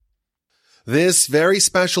This very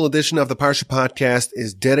special edition of the Parsha Podcast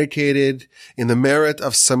is dedicated in the merit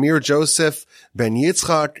of Samir Joseph, Ben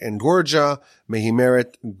Yitzchak, and Gorja. May he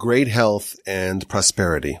merit great health and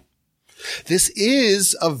prosperity. This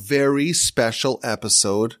is a very special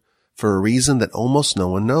episode for a reason that almost no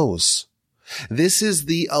one knows. This is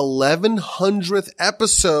the 1100th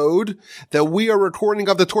episode that we are recording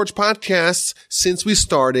of the Torch Podcasts since we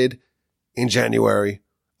started in January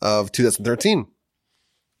of 2013.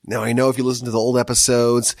 Now, I know if you listen to the old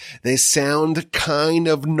episodes, they sound kind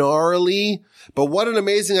of gnarly, but what an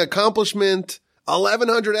amazing accomplishment.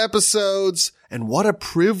 1100 episodes, and what a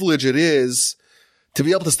privilege it is to be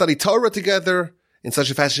able to study Torah together in such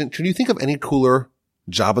a fashion. Can you think of any cooler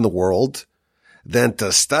job in the world than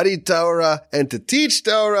to study Torah and to teach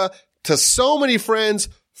Torah to so many friends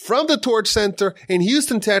from the Torch Center in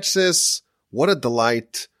Houston, Texas? What a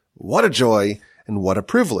delight, what a joy, and what a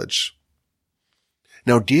privilege.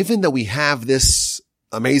 Now, given that we have this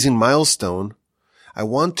amazing milestone, I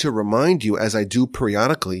want to remind you, as I do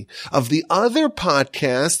periodically, of the other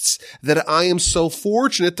podcasts that I am so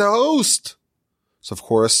fortunate to host. So, of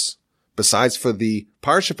course, besides for the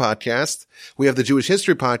Parsha podcast, we have the Jewish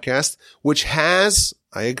History podcast, which has,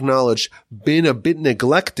 I acknowledge, been a bit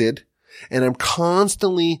neglected, and I'm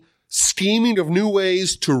constantly scheming of new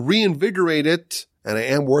ways to reinvigorate it, and I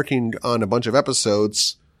am working on a bunch of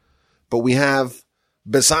episodes. But we have,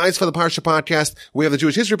 besides for the Parsha podcast, we have the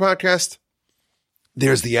Jewish History podcast.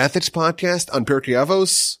 There's the Ethics podcast on Pirkei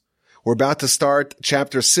Avos. We're about to start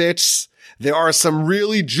chapter 6. There are some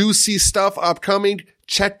really juicy stuff upcoming.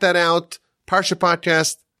 Check that out. Parsha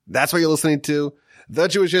podcast. That's what you're listening to. The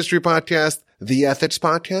Jewish History podcast. The Ethics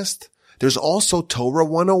podcast. There's also Torah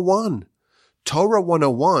 101. Torah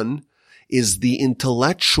 101 is the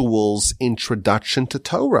intellectual's introduction to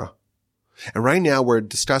Torah. And right now we're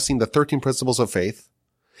discussing the 13 principles of faith.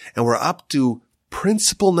 And we're up to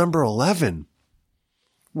principle number 11,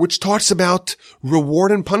 which talks about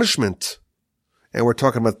reward and punishment. And we're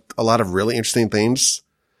talking about a lot of really interesting things,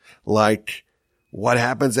 like what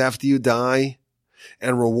happens after you die,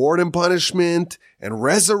 and reward and punishment, and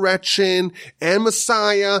resurrection, and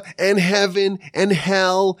Messiah, and heaven, and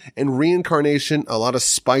hell, and reincarnation. A lot of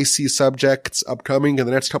spicy subjects upcoming in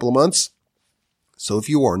the next couple of months. So if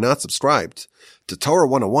you are not subscribed to Torah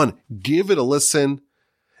 101, give it a listen.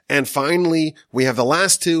 And finally, we have the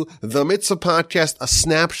last two, the Mitzvah podcast, a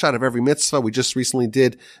snapshot of every mitzvah. We just recently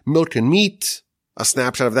did milk and meat, a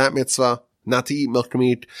snapshot of that mitzvah, not to eat milk and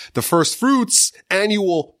meat. The first fruits,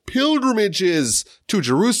 annual pilgrimages to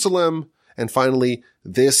Jerusalem. And finally,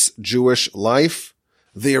 This Jewish Life,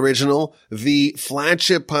 the original, the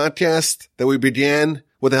flagship podcast that we began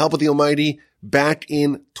with the help of the Almighty back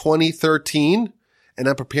in 2013. And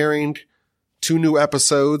I'm preparing 2 new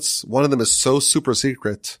episodes. One of them is so super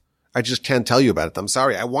secret, I just can't tell you about it. I'm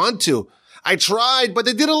sorry. I want to. I tried, but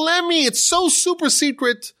they didn't let me. It's so super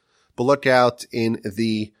secret. But look out in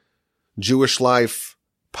the Jewish Life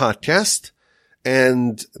podcast.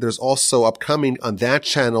 And there's also upcoming on that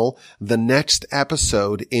channel the next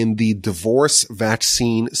episode in the divorce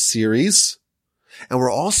vaccine series. And we're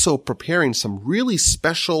also preparing some really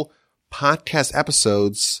special podcast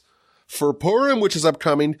episodes for Purim, which is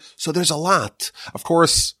upcoming. So there's a lot. Of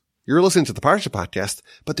course, you're listening to the Parsha podcast,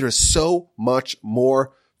 but there is so much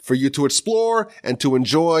more for you to explore and to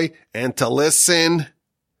enjoy and to listen.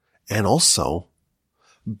 And also,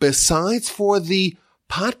 besides for the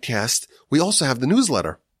podcast, we also have the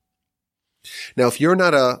newsletter. Now, if you're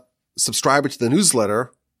not a subscriber to the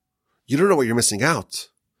newsletter, you don't know what you're missing out.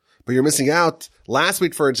 But you're missing out. Last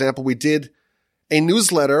week, for example, we did a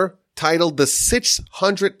newsletter titled The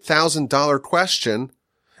 $600,000 Question,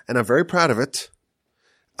 and I'm very proud of it.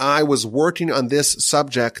 I was working on this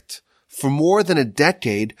subject for more than a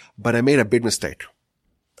decade, but I made a big mistake.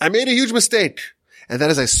 I made a huge mistake. And that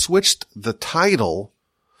is I switched the title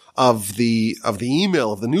of the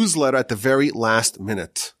email, of the newsletter at the very last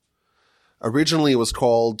minute. Originally, it was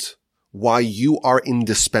called Why You Are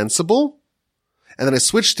Indispensable. And then I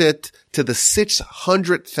switched it to the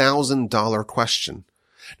 $600,000 question.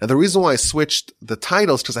 Now, the reason why I switched the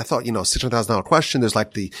titles, because I thought, $600,000 question, there's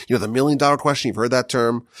like the $1 million question, you've heard that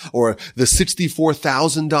term, or the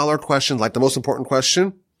 $64,000 question, like the most important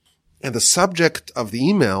question. And the subject of the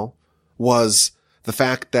email was the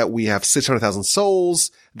fact that we have 600,000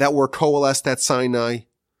 souls that were coalesced at Sinai.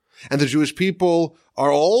 And the Jewish people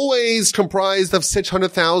are always comprised of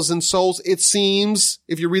 600,000 souls, it seems,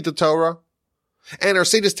 if you read the Torah. And our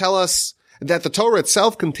sages tell us that the Torah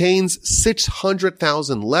itself contains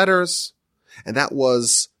 600,000 letters. And that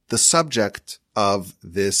was the subject of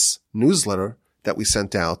this newsletter that we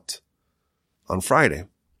sent out on Friday.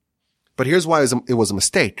 But here's why it was a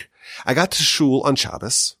mistake. I got to shul on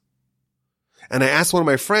Shabbos, and I asked one of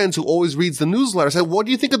my friends who always reads the newsletter, I said, what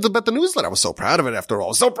do you think about the newsletter? I was so proud of it after all. I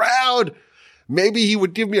was so proud. Maybe he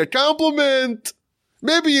would give me a compliment.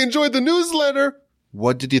 Maybe he enjoyed the newsletter.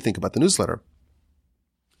 What did you think about the newsletter?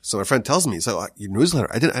 So my friend tells me, so your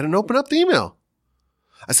newsletter, I didn't open up the email.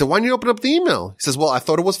 I said, why didn't you open up the email? He says, well, I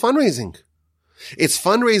thought it was fundraising. It's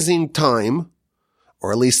fundraising time,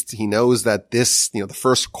 or at least he knows that this, the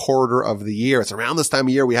first quarter of the year, it's around this time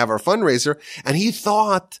of year we have our fundraiser. And he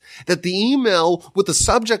thought that the email with the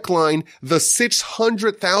subject line, the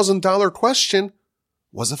 $600,000 question,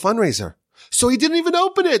 was a fundraiser. So he didn't even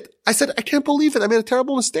open it. I said, I can't believe it. I made a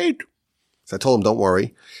terrible mistake. So I told him, don't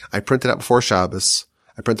worry. I printed out before Shabbos.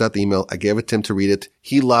 I printed out the email. I gave it to him to read it.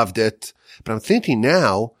 He loved it. But I'm thinking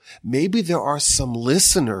now, maybe there are some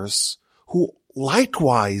listeners who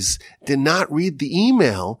likewise did not read the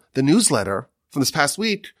email, the newsletter from this past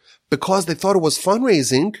week, because they thought it was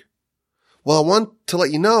fundraising. Well, I want to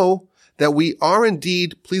let you know that we are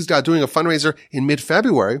indeed, please God, doing a fundraiser in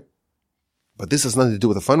mid-February. But this has nothing to do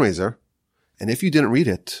with a fundraiser. And if you didn't read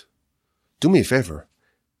it, do me a favor.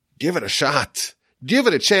 Give it a shot. Give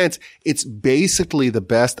it a chance. It's basically the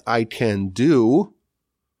best I can do.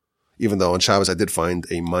 Even though on Shabbos I did find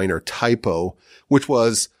a minor typo, which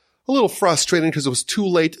was a little frustrating because it was too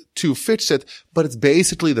late to fix it, but it's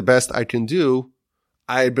basically the best I can do.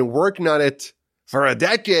 I had been working on it for a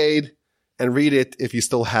decade, and read it if you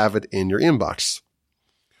still have it in your inbox.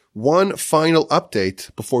 One final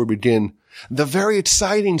update before we begin the very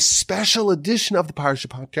exciting special edition of the Parsha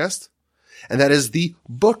podcast, and that is the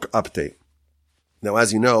book update. Now,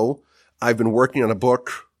 as you know, I've been working on a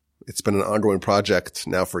book. It's been an ongoing project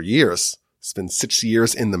now for years. It's been 6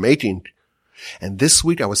 years in the making. And this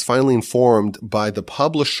week I was finally informed by the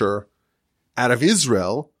publisher out of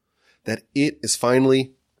Israel that it is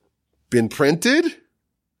finally been printed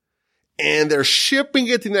and they're shipping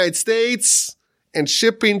it to the United States, and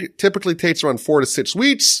shipping typically takes around 4 to 6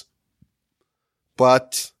 weeks.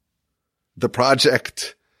 But the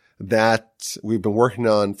project that we've been working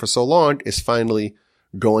on for so long is finally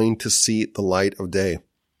going to see the light of day.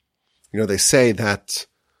 They say that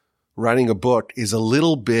writing a book is a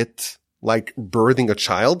little bit like birthing a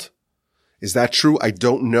child. Is that true? I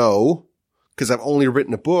don't know, because I've only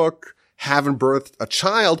written a book, haven't birthed a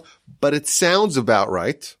child, but it sounds about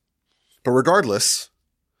right. But regardless,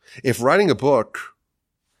 if writing a book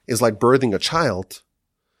is like birthing a child,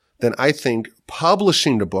 then I think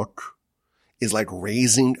publishing the book is like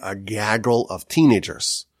raising a gaggle of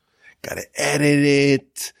teenagers. Got to edit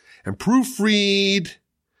it and proofread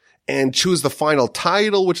and choose the final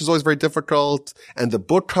title, which is always very difficult. And the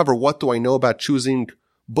book cover, what do I know about choosing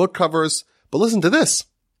book covers? But listen to this.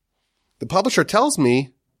 The publisher tells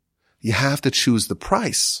me you have to choose the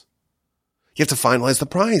price. You have to finalize the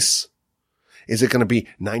price. Is it going to be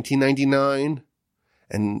 $19.99?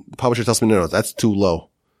 And the publisher tells me, no, that's too low.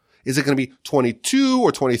 Is it going to be $22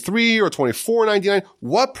 or $23 or $24.99?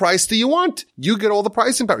 What price do you want? You get all the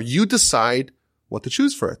pricing power. You decide what to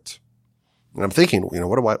choose for it. And I'm thinking,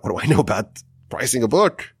 what do I know about pricing a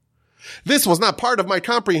book? This was not part of my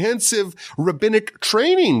comprehensive rabbinic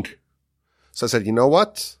training. So I said, you know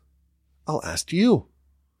what? I'll ask you.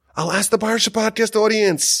 I'll ask the Parsha podcast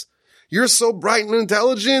audience. You're so bright and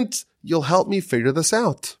intelligent. You'll help me figure this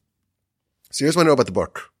out. So here's what I know about the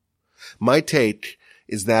book. My take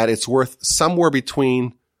is that it's worth somewhere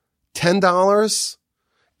between $10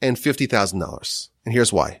 and $50,000. And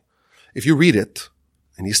here's why. If you read it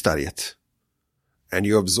and you study it and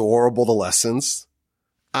you absorb all the lessons,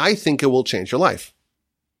 I think it will change your life.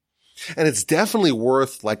 And it's definitely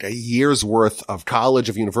worth like a year's worth of college,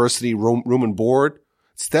 of university, room and board.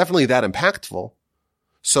 It's definitely that impactful.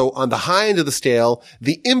 So on the high end of the scale,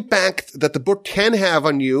 the impact that the book can have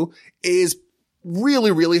on you is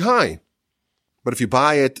really, really high. But if you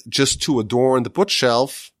buy it just to adorn the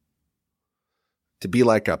bookshelf, to be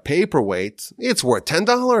like a paperweight, it's worth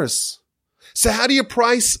 $10. So how do you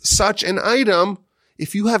price such an item?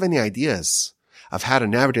 If you have any ideas of how to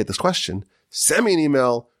navigate this question, send me an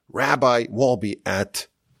email,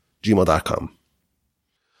 rabbiwalby@gmail.com.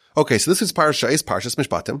 Okay, so this is Parshas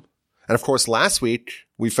Mishpatim. And of course, last week,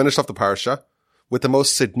 we finished off the Parsha with the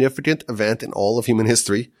most significant event in all of human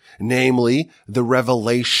history, namely the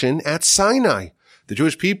revelation at Sinai. The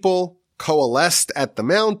Jewish people coalesced at the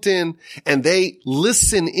mountain, and they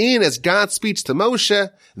listen in as God speaks to Moshe.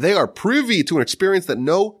 They are privy to an experience that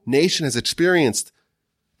no nation has experienced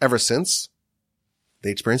ever since.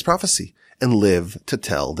 They experience prophecy and live to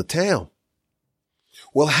tell the tale.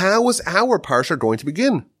 Well, how is our Parsha going to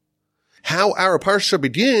begin? How our Parsha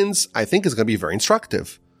begins, I think, is going to be very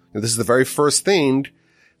instructive. This is the very first thing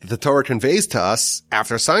that the Torah conveys to us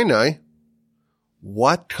after Sinai.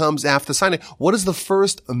 What comes after Sinai? What is the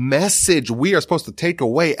first message we are supposed to take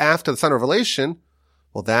away after the Sinai revelation?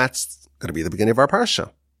 Well, that's going to be the beginning of our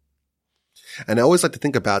parsha. And I always like to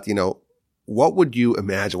think about, what would you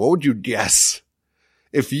imagine? What would you guess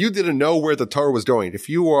if you didn't know where the Torah was going? If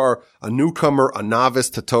you are a newcomer, a novice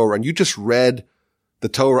to Torah, and you just read the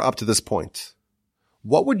Torah up to this point,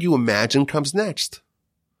 what would you imagine comes next?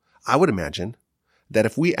 I would imagine that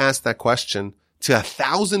if we asked that question to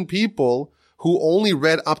 1,000 people who only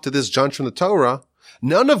read up to this juncture in the Torah,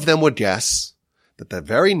 none of them would guess that the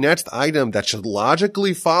very next item that should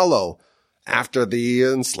logically follow after the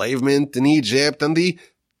enslavement in Egypt and the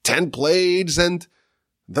 10 plagues and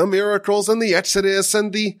the miracles and the Exodus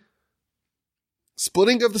and the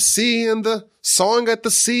splitting of the sea and the song at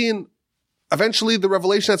the sea and eventually the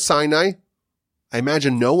revelation at Sinai, I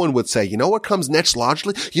imagine no one would say, what comes next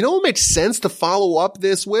logically? What makes sense to follow up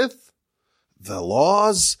this with? The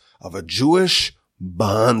laws of a Jewish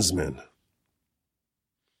bondsman.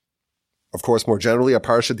 Of course, more generally, a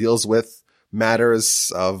parsha deals with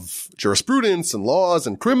matters of jurisprudence and laws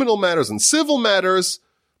and criminal matters and civil matters,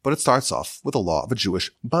 but it starts off with the law of a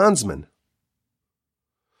Jewish bondsman.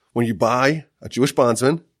 When you buy a Jewish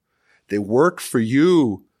bondsman, they work for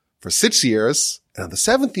you for 6 years, and on the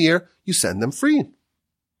 7th year, you send them free.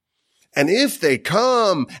 And if they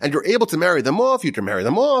come and you're able to marry them off, you can marry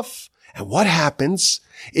them off. And what happens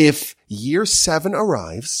if year 7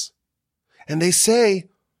 arrives and they say,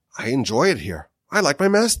 I enjoy it here. I like my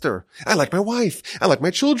master. I like my wife. I like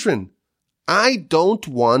my children. I don't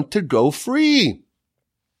want to go free.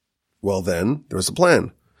 Well, then there's a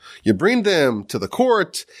plan. You bring them to the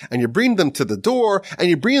court and you bring them to the door and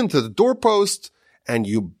you bring them to the doorpost and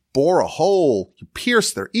you bore a hole, you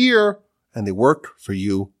pierce their ear, and they work for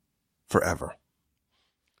you forever.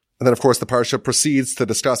 And then, of course, the parsha proceeds to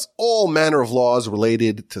discuss all manner of laws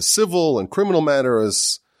related to civil and criminal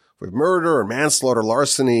matters, with murder and manslaughter,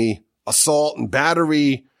 larceny, assault and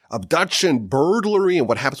battery, abduction, burglary, and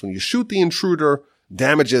what happens when you shoot the intruder,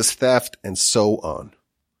 damages, theft, and so on.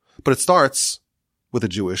 But it starts with a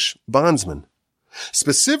Jewish bondsman.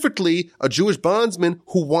 Specifically, a Jewish bondsman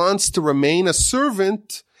who wants to remain a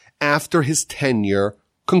servant after his tenure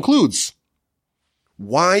concludes.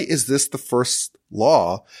 Why is this the first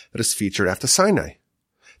law that is featured after Sinai?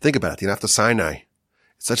 Think about it. After Sinai,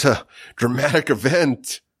 it's such a dramatic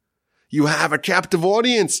event. You have a captive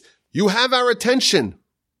audience. You have our attention.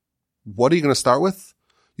 What are you going to start with?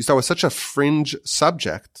 You start with such a fringe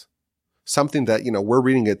subject, something that, we're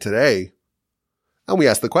reading it today. And we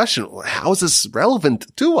ask the question, how is this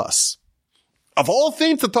relevant to us? Of all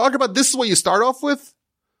things to talk about, this is what you start off with?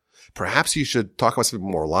 Perhaps you should talk about something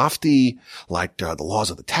more lofty, like the laws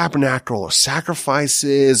of the tabernacle or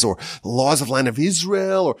sacrifices or the laws of the land of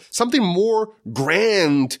Israel or something more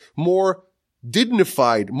grand, more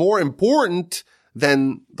dignified, more important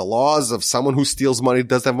than the laws of someone who steals money,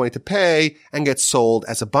 doesn't have money to pay, and gets sold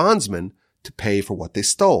as a bondsman to pay for what they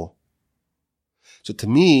stole. So to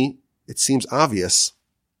me, it seems obvious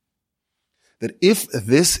that if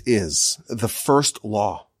this is the first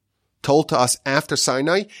law told to us after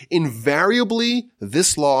Sinai, invariably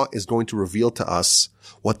this law is going to reveal to us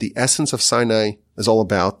what the essence of Sinai is all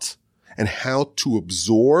about and how to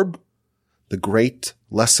absorb the great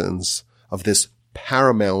lessons of this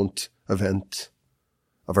paramount event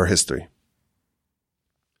of our history.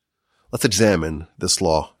 Let's examine this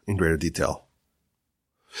law in greater detail.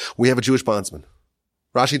 We have a Jewish bondsman.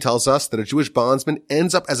 Rashi tells us that a Jewish bondsman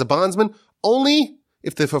ends up as a bondsman only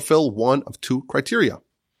if they fulfill one of two criteria.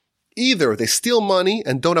 Either they steal money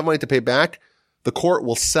and don't have money to pay back, the court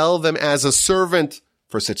will sell them as a servant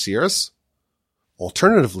for 6 years.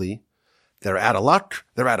 Alternatively, they're out of luck,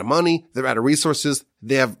 they're out of money, they're out of resources,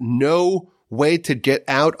 they have no way to get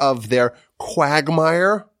out of their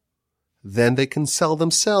quagmire, then they can sell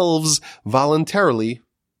themselves voluntarily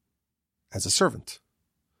as a servant.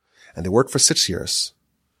 And they work for 6 years.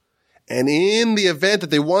 And in the event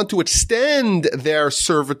that they want to extend their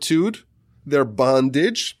servitude, their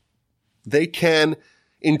bondage, they can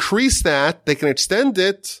increase that, they can extend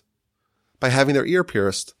it by having their ear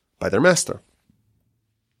pierced by their master.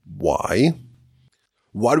 Why?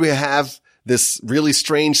 Why do we have this really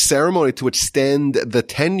strange ceremony to extend the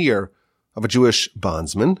tenure of a Jewish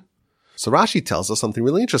bondsman? So Rashi tells us something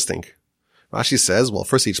really interesting. Rashi says, well,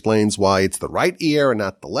 first he explains why it's the right ear and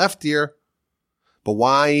not the left ear. But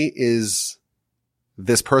why is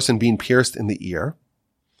this person being pierced in the ear?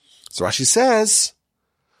 So Rashi says,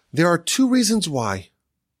 there are two reasons why.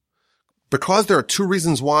 Because there are two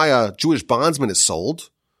reasons why a Jewish bondsman is sold.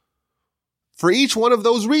 For each one of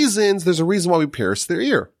those reasons, there's a reason why we pierce their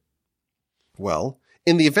ear. Well,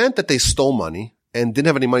 in the event that they stole money and didn't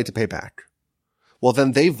have any money to pay back, well,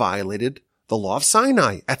 then they violated the law of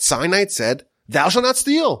Sinai. At Sinai, it said, thou shalt not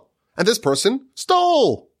steal. And this person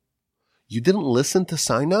stole. You didn't listen to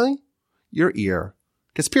Sinai? Your ear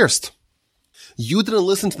gets pierced. You didn't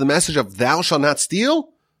listen to the message of thou shalt not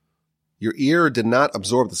steal? Your ear did not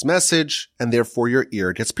absorb this message, and therefore your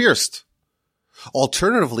ear gets pierced.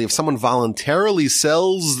 Alternatively, if someone voluntarily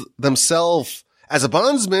sells themselves as a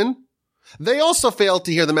bondsman, they also failed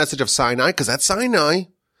to hear the message of Sinai, because at Sinai,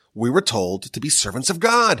 we were told to be servants of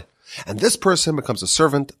God. And this person becomes a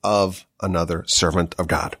servant of another servant of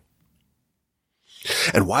God.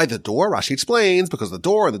 And why the door? Rashi explains, because the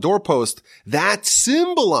door and the doorpost, that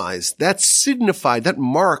symbolized, that signified, that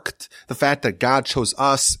marked the fact that God chose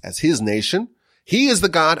us as his nation. He is the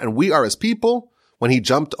God and we are his people. When he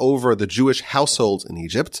jumped over the Jewish households in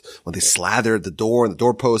Egypt, when they slathered the door and the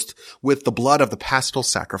doorpost with the blood of the paschal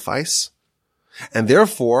sacrifice. And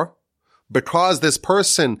therefore, because this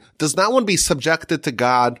person does not want to be subjected to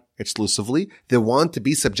God exclusively, they want to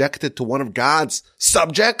be subjected to one of God's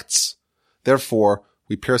subjects. Therefore,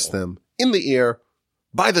 we pierce them in the ear,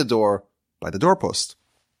 by the door, by the doorpost.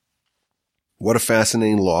 What a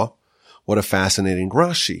fascinating law. What a fascinating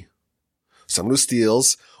Rashi. Someone who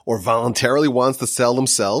steals or voluntarily wants to sell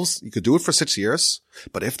themselves, you could do it for 6 years.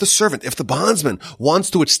 But if the servant, if the bondsman wants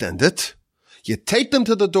to extend it, you take them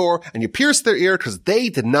to the door and you pierce their ear because they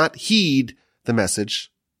did not heed the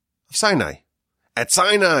message of Sinai. At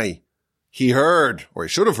Sinai, he heard, or he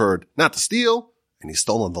should have heard, not to steal, and he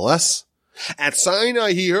stole nonetheless. At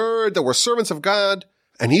Sinai, he heard that we're servants of God,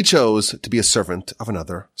 and he chose to be a servant of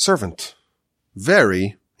another servant.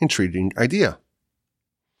 Very intriguing idea.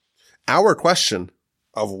 Our question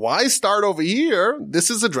of why start over here, this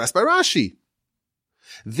is addressed by Rashi.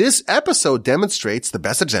 This episode demonstrates the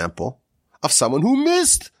best example of someone who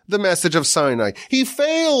missed the message of Sinai. He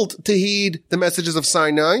failed to heed the messages of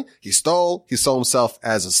Sinai. He sold himself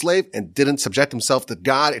as a slave and didn't subject himself to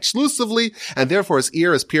God exclusively, and therefore his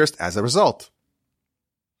ear is pierced as a result.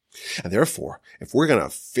 And therefore, if we're going to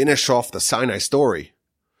finish off the Sinai story,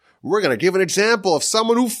 we're going to give an example of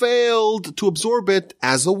someone who failed to absorb it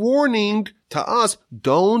as a warning to us.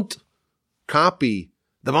 Don't copy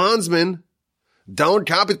the bondsman. Don't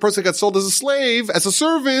copy the person that got sold as a slave, as a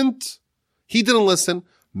servant. He didn't listen.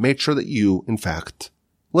 Make sure that you, in fact,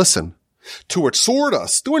 listen. To exhort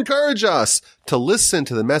us, to encourage us to listen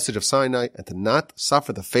to the message of Sinai and to not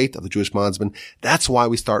suffer the fate of the Jewish bondsman. That's why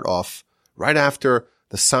we start off right after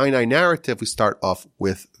the Sinai narrative. We start off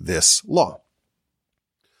with this law.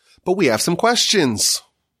 But we have some questions.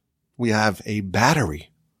 We have a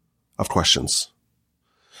battery of questions.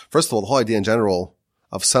 First of all, the whole idea in general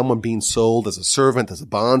of someone being sold as a servant, as a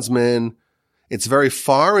bondsman, it's very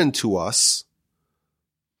foreign to us.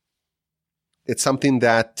 It's something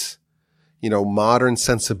that, modern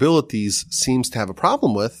sensibilities seems to have a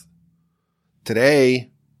problem with.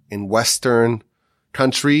 Today, in Western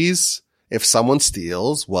countries, if someone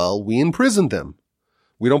steals, well, we imprison them.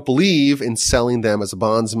 We don't believe in selling them as a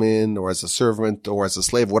bondsman or as a servant or as a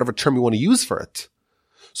slave, whatever term you want to use for it.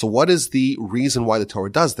 So what is the reason why the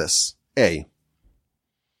Torah does this? A.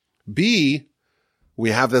 B,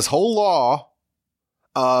 we have this whole law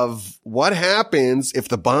of what happens if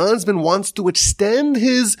the bondsman wants to extend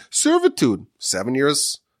his servitude. 7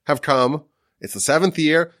 years have come. It's the 7th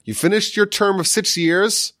year. You finished your term of 6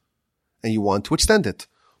 years and you want to extend it.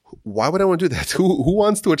 Why would I want to do that? Who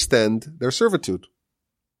wants to extend their servitude?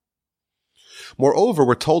 Moreover,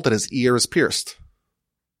 we're told that his ear is pierced.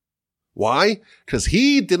 Why? Because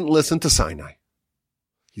he didn't listen to Sinai.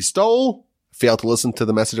 He stole, failed to listen to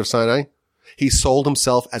the message of Sinai. He sold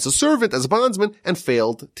himself as a servant, as a bondsman, and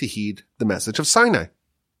failed to heed the message of Sinai.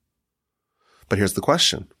 But here's the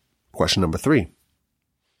question. Question number 3.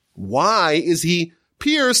 Why is he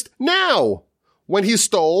pierced now? When he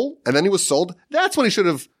stole and then he was sold, that's when he should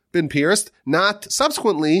have been pierced, not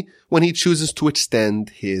subsequently when he chooses to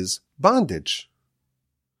extend his bondage.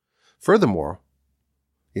 Furthermore,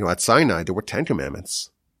 at Sinai, there were 10 commandments.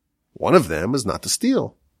 One of them is not to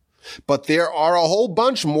steal. But there are a whole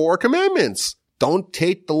bunch more commandments. Don't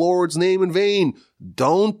take the Lord's name in vain.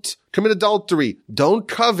 Don't commit adultery. Don't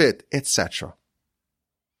covet, etc.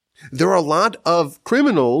 There are a lot of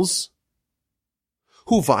criminals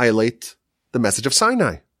who violate the message of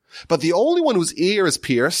Sinai. But the only one whose ear is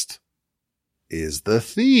pierced is the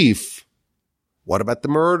thief. What about the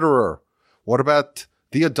murderer? What about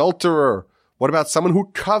the adulterer? What about someone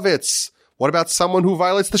who covets? What about someone who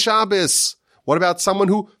violates the Shabbos? What about someone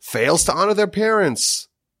who fails to honor their parents?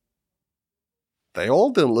 They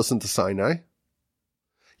all didn't listen to Sinai.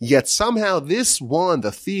 Yet somehow this one,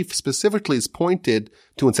 the thief specifically, is pointed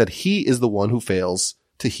to and said he is the one who fails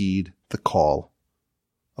to heed the call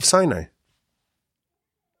of Sinai.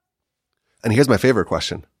 And here's my favorite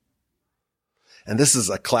question. And this is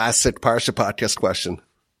a classic Parsha podcast question.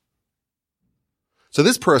 So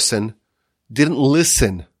this person didn't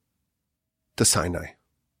listen to Sinai.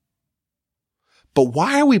 But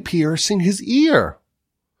why are we piercing his ear?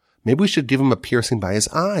 Maybe we should give him a piercing by his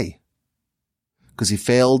eye. Because he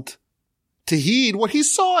failed to heed what he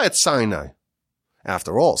saw at Sinai.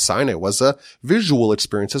 After all, Sinai was a visual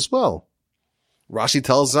experience as well. Rashi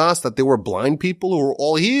tells us that there were blind people who were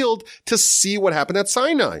all healed to see what happened at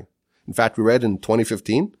Sinai. In fact, we read in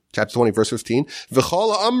 2015, chapter 20, verse 15,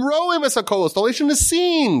 V'chol ha'am ro'im es hakolos, the whole nation is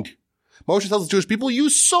seeing. Moshe tells the Jewish people, you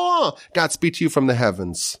saw God speak to you from the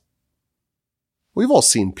heavens. We've all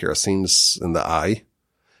seen piercings in the eye.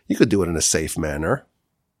 You could do it in a safe manner.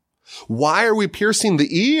 Why are we piercing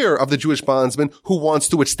the ear of the Jewish bondsman who wants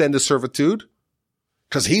to extend his servitude?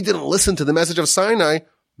 Because he didn't listen to the message of Sinai.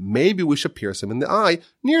 Maybe we should pierce him in the eye,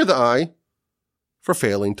 near the eye, for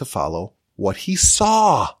failing to follow what he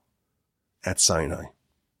saw at Sinai.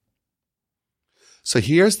 So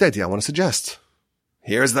here's the idea I want to suggest.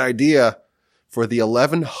 Here's the idea for the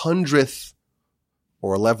 1100th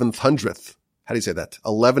or 1100th. How do you say that?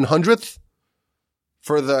 1100th?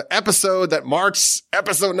 For the episode that marks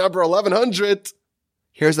episode number 1100.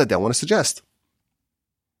 Here's the idea I want to suggest.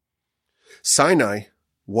 Sinai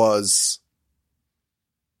was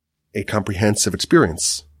a comprehensive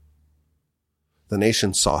experience. The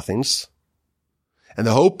nation saw things, and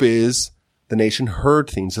the hope is the nation heard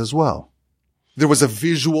things as well. There was a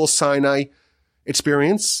visual Sinai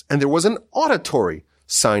experience, and there was an auditory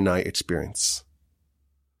Sinai experience.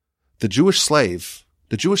 The Jewish slave,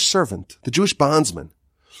 the Jewish servant, the Jewish bondsman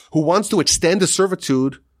who wants to extend a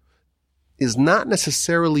servitude is not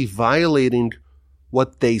necessarily violating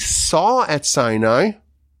what they saw at Sinai.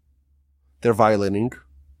 They're violating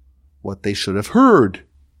what they should have heard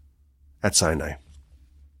at Sinai.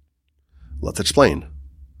 Let's explain.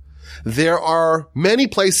 There are many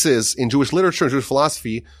places in Jewish literature and Jewish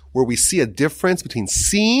philosophy where we see a difference between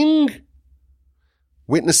seeing,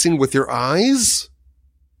 witnessing with your eyes,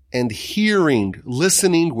 and hearing,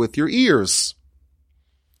 listening with your ears.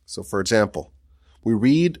 So, for example, we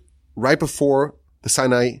read right before the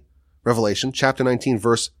Sinai revelation, chapter 19,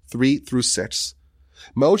 verse 3 through 6.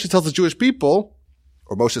 Moshe tells the Jewish people,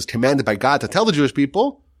 or Moshe is commanded by God to tell the Jewish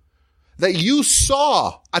people, that you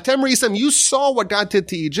saw, Atem Risem, you saw what God did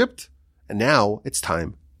to Egypt, and now it's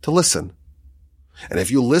time to listen. And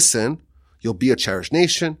if you listen, you'll be a cherished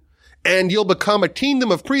nation, and you'll become a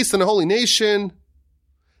kingdom of priests and a holy nation.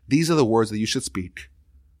 These are the words that you should speak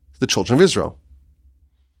to the children of Israel.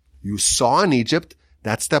 You saw in Egypt,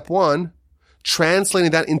 that's step one.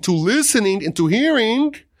 Translating that into listening, into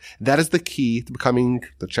hearing, that is the key to becoming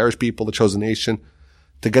the cherished people, the chosen nation,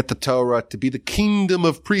 to get the Torah, to be the kingdom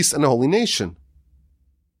of priests and a holy nation.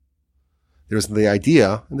 There's the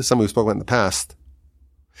idea, and this is something we've spoken about in the past,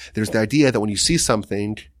 there's the idea that when you see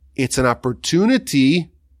something, it's an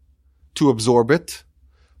opportunity to absorb it,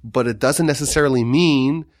 but it doesn't necessarily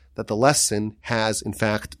mean that the lesson has, in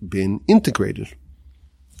fact, been integrated.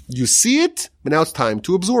 You see it, but now it's time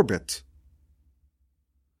to absorb it.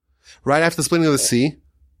 Right after the splitting of the sea,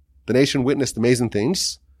 the nation witnessed amazing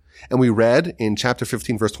things. And we read in chapter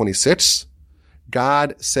 15, verse 26,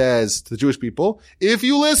 God says to the Jewish people, if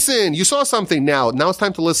you listen, you saw something now it's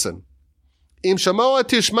time to listen. Im shamoa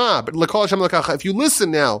tishma, but l'kol Hashem l'kacha. If you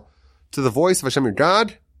listen now to the voice of Hashem your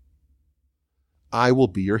God, I will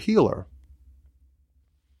be your healer.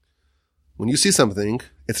 When you see something,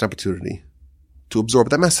 it's an opportunity to absorb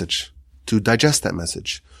that message, to digest that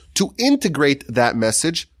message, to integrate that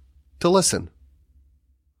message, to listen.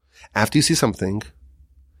 After you see something,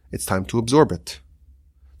 it's time to absorb it,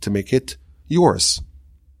 to make it yours.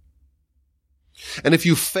 And if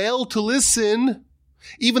you fail to listen,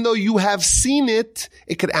 even though you have seen it,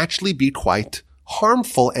 it could actually be quite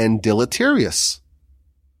harmful and deleterious.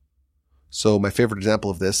 So my favorite example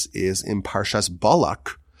of this is in Parshas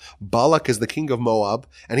Balak. Balak is the king of Moab,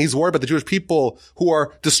 and he's worried about the Jewish people who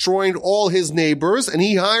are destroying all his neighbors, and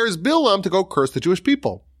he hires Bilam to go curse the Jewish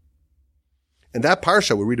people. And that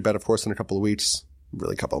Parsha, we'll read about, of course, in a couple of weeks,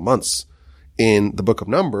 really a couple of months, in the book of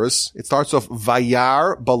Numbers. It starts off,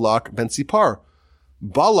 Vayar Balak ben Sipar.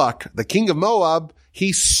 Balak, the king of Moab,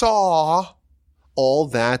 he saw all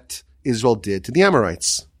that Israel did to the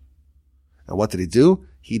Amorites. And what did he do?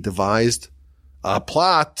 He devised a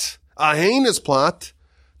plot, a heinous plot,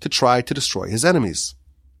 to try to destroy his enemies.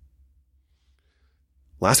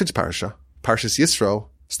 Last week's Parsha, Parshas Yisro,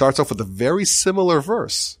 starts off with a very similar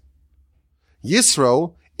verse.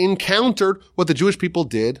 Yisro encountered what the Jewish people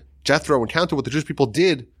did. Jethro encountered what the Jewish people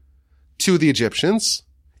did to the Egyptians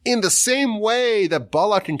in the same way that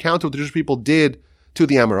Balak encountered what the Jewish people did to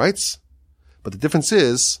the Amorites. But the difference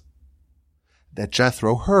is that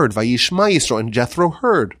Jethro heard. Vayishma Yisro, and Jethro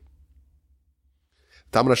heard.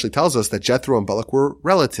 Talmud actually tells us that Jethro and Balak were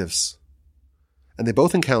relatives. And they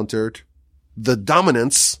both encountered the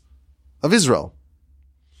dominance of Israel.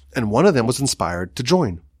 And one of them was inspired to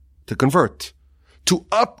join, to convert, to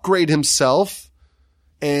upgrade himself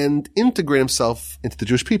and integrate himself into the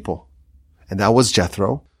Jewish people. And that was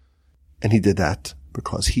Jethro. And he did that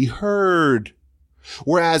because he heard.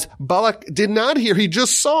 Whereas Balak did not hear, he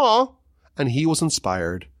just saw, and he was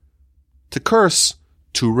inspired to curse,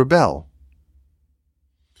 to rebel.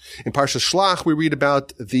 In Parsha Shlach, we read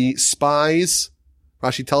about the spies.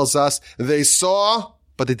 Rashi tells us they saw,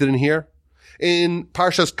 but they didn't hear. In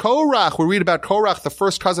Parshas Korach, we read about Korach, the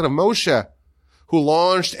first cousin of Moshe, who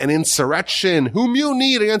launched an insurrection, who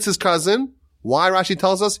mutinied against his cousin. Why, Rashi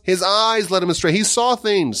tells us? His eyes led him astray. He saw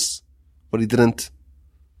things, but he didn't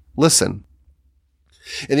listen.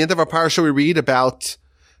 In the end of our parsha, we read about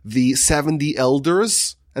the 70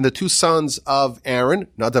 elders and the 2 sons of Aaron,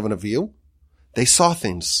 Nadav and Avihu. They saw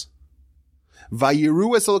things.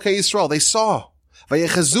 Vayiru es Elokei Yisrael. They saw.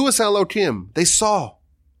 Vayechazu es Elokim. They saw,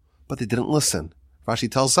 but they didn't listen. Rashi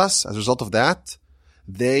tells us, as a result of that,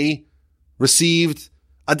 they received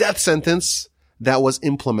a death sentence that was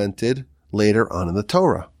implemented later on in the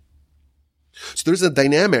Torah. So there's a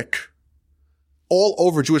dynamic all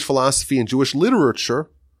over Jewish philosophy and Jewish literature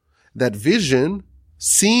that vision,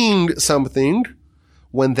 seeing something,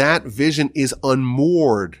 when that vision is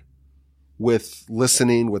unmoored with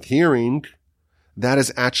listening, with hearing, that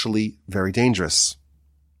is actually very dangerous.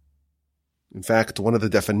 In fact, one of the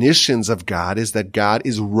definitions of God is that God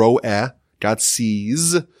is ro'eh, God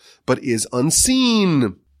sees, but is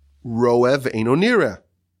unseen. Ro'eh ve'eino nireh.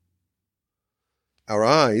 Our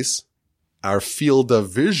eyes, our field of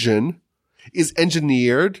vision, is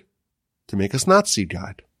engineered to make us not see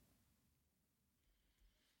God.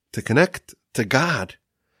 To connect to God,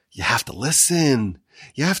 you have to listen.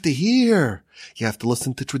 You have to hear. You have to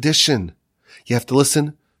listen to tradition. You have to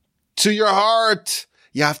listen to your heart.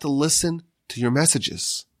 You have to listen to your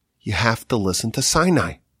messages. You have to listen to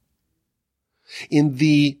Sinai. In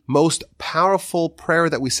the most powerful prayer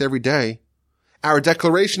that we say every day, our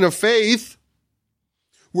declaration of faith,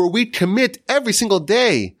 where we commit every single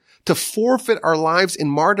day to forfeit our lives in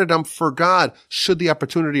martyrdom for God, should the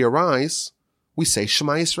opportunity arise, we say,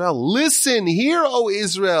 Shema Yisrael, listen, hear, O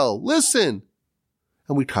Israel, listen.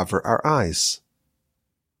 And we cover our eyes.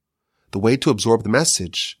 The way to absorb the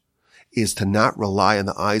message is to not rely on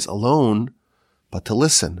the eyes alone, but to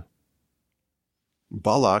listen.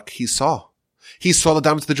 Balak, he saw. He saw the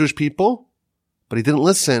damage to the Jewish people, but he didn't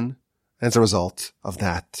listen. As a result of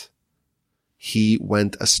that, he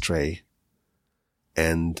went astray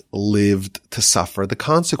and lived to suffer the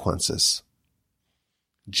consequences.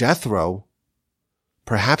 Jethro,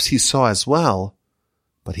 perhaps he saw as well,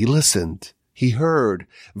 but he listened. He heard.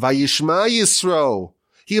 Vayishma Yisro.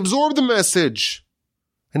 He absorbed the message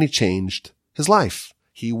and he changed his life.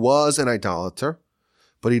 He was an idolater,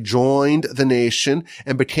 but he joined the nation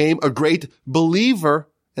and became a great believer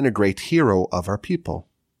and a great hero of our people.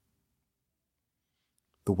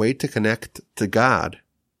 The way to connect to God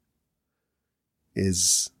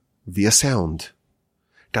is via sound.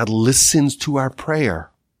 God listens to our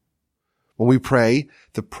prayer. When we pray,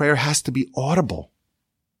 the prayer has to be audible.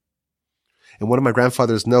 In one of my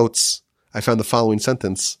grandfather's notes, I found the following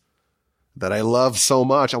sentence that I love so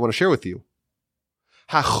much. I want to share with you.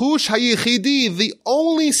 Hachush hayichidi, the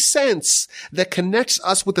only sense that connects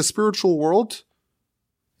us with the spiritual world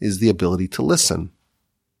is the ability to listen.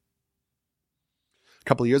 A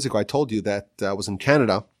couple of years ago, I told you that I was in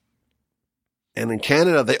Canada. And in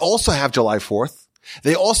Canada, they also have July 4th.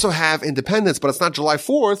 They also have independence, but it's not July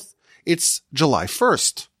 4th. It's July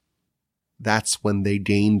 1st. That's when they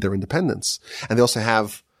gained their independence. And they also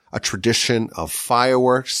have a tradition of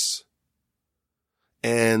fireworks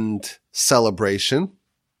and celebration.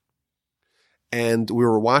 And we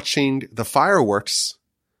were watching the fireworks,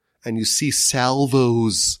 and you see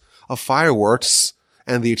salvos of fireworks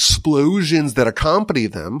and the explosions that accompany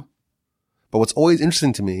them. But what's always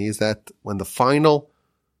interesting to me is that when the final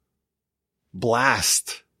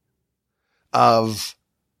blast of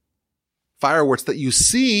fireworks that you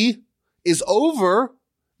see is over,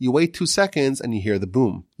 you wait 2 seconds and you hear the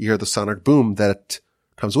boom. You hear the sonic boom that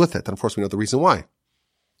comes with it. And of course, we know the reason why.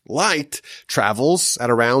 Light travels at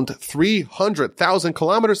around 300,000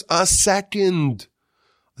 kilometers a second.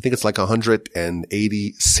 I think it's like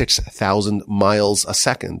 186,000 miles a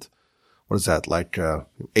second. What is that? Like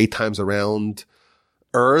 8 times around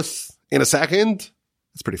Earth in a second?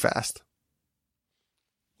 That's pretty fast.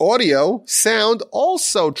 Audio, sound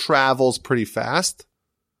also travels pretty fast,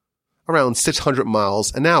 around 600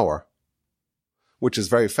 miles an hour, which is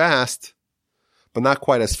very fast, but not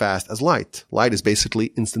quite as fast as light. Light is basically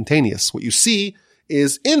instantaneous. What you see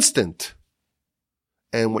is instant.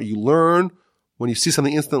 And what you learn when you see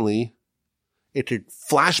something instantly, it could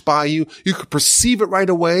flash by you. You could perceive it right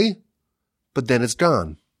away, but then it's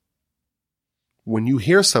gone. When you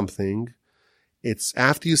hear something, it's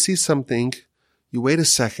after you see something, you wait a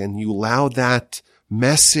second, you allow that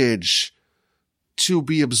message to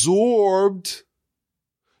be absorbed.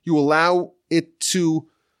 You allow it to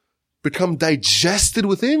become digested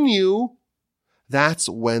within you. That's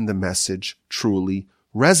when the message truly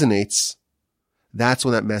resonates. That's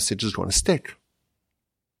when that message is going to stick.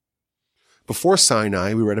 Before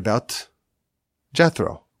Sinai, we read about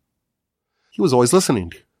Jethro. He was always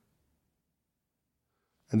listening.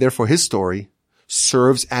 And therefore his story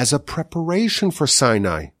serves as a preparation for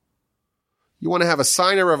Sinai. You want to have a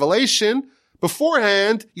Sinai revelation,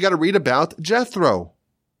 beforehand, you got to read about Jethro.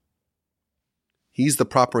 He's the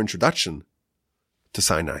proper introduction to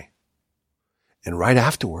Sinai. And right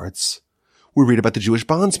afterwards, we read about the Jewish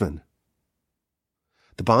bondsman.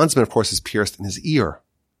 The bondsman, of course, is pierced in his ear,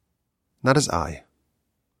 not his eye.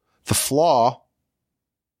 The flaw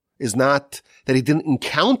is not that he didn't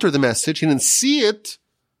encounter the message, he didn't see it.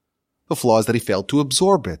 The flaw is that he failed to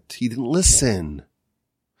absorb it. He didn't listen.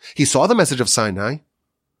 He saw the message of Sinai,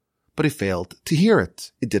 but he failed to hear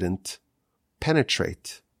it. It didn't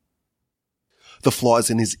penetrate. The flaw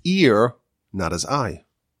is in his ear, not his eye.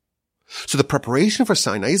 So the preparation for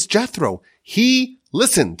Sinai is Jethro. He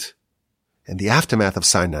listened. And the aftermath of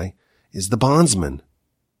Sinai is the bondsman.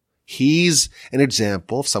 He's an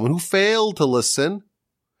example of someone who failed to listen.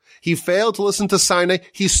 He failed to listen to Sinai.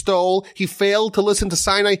 He stole. He failed to listen to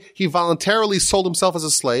Sinai. He voluntarily sold himself as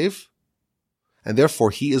a slave. And therefore,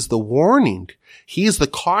 he is the warning. He is the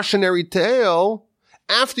cautionary tale.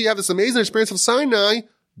 After you have this amazing experience of Sinai,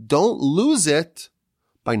 don't lose it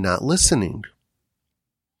by not listening.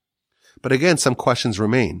 But again, some questions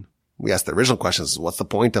remain. We asked the original questions. What's the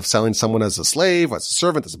point of selling someone as a slave, as a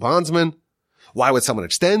servant, as a bondsman? Why would someone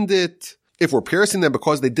extend it? If we're piercing them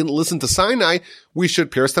because they didn't listen to Sinai, we should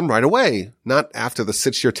pierce them right away, not after the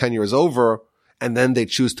 6-year tenure is over, and then they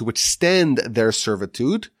choose to extend their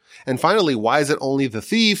servitude. And finally, why is it only the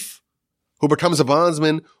thief who becomes a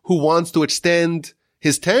bondsman who wants to extend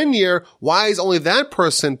his tenure? Why is only that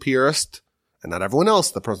person pierced and not everyone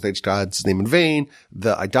else? The person who takes God's name in vain,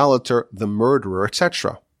 the idolater, the murderer,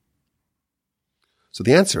 etc. So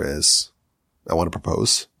the answer is, I want to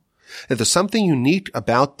propose, that there's something unique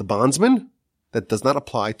about the bondsman that does not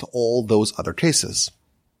apply to all those other cases.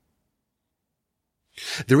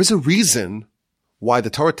 There is a reason why the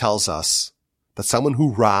Torah tells us that someone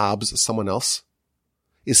who robs someone else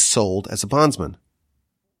is sold as a bondsman.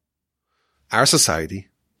 Our society,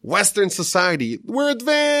 Western society, we're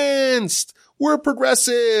advanced, we're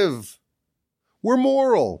progressive, we're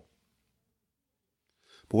moral.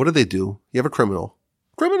 But what do? You have a criminal.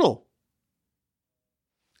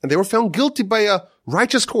 And they were found guilty by a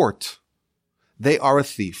righteous court. They are a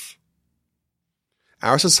thief.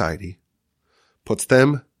 Our society puts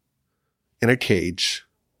them in a cage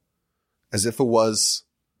as if it was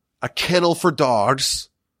a kennel for dogs,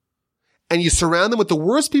 and you surround them with the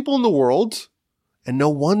worst people in the world, and no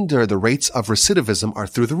wonder the rates of recidivism are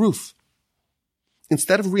through the roof.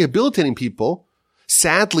 Instead of rehabilitating people,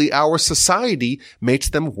 sadly, our society makes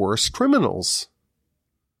them worse criminals.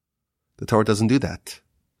 The Torah doesn't do that.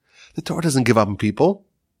 The Torah doesn't give up on people.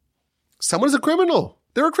 Someone is a criminal.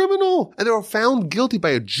 They're a criminal. And they were found guilty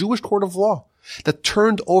by a Jewish court of law that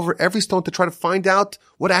turned over every stone to try to find out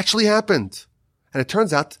what actually happened. And it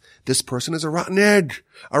turns out this person is a rotten egg,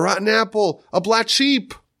 a rotten apple, a black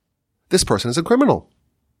sheep. This person is a criminal.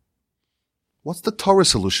 What's the Torah's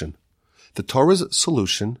solution? The Torah's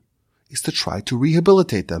solution is to try to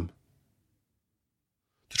rehabilitate them,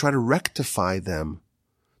 to try to rectify them,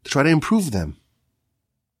 to try to improve them.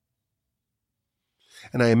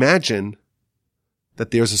 And I imagine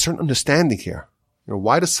that there's a certain understanding here.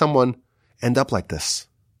 Why does someone end up like this?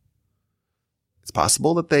 It's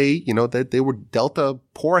possible that they were dealt a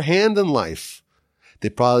poor hand in life. They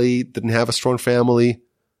probably didn't have a strong family.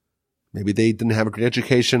 Maybe they didn't have a great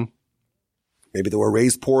education. Maybe they were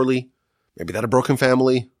raised poorly. Maybe they had a broken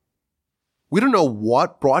family. We don't know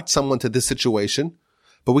what brought someone to this situation,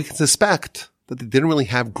 but we can suspect that they didn't really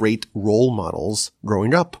have great role models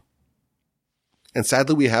growing up. And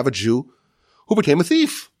sadly, we have a Jew who became a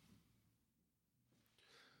thief.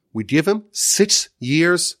 We give him 6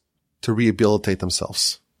 years to rehabilitate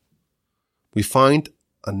themselves. We find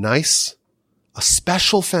a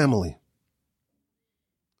special family.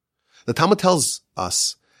 The Talmud tells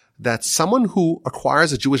us that someone who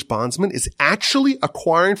acquires a Jewish bondsman is actually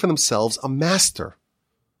acquiring for themselves a master.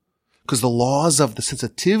 Because the laws of the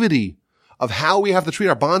sensitivity of how we have to treat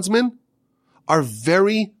our bondsmen are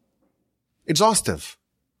very exhaustive,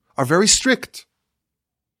 are very strict.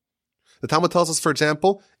 The Talmud tells us, for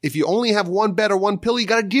example, if you only have one bed or one pillow, you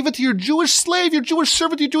got to give it to your Jewish slave, your Jewish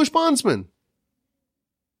servant, your Jewish bondsman.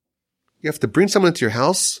 You have to bring someone into your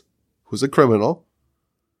house who's a criminal,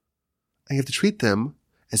 and you have to treat them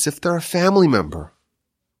as if they're a family member.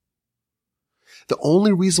 The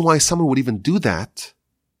only reason why someone would even do that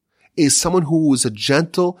is someone who is a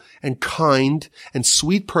gentle and kind and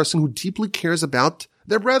sweet person who deeply cares about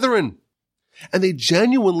their brethren. And they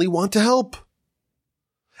genuinely want to help.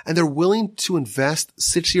 And they're willing to invest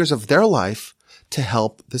 6 years of their life to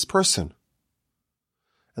help this person.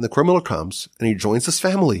 And the criminal comes and he joins this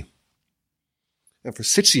family. And for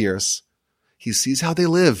 6 years, he sees how they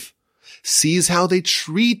live, sees how they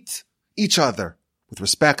treat each other with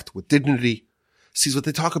respect, with dignity, sees what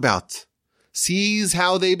they talk about, sees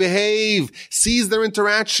how they behave, sees their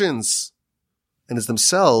interactions, and is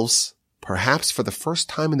themselves, perhaps for the first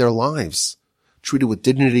time in their lives, treated with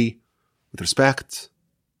dignity, with respect.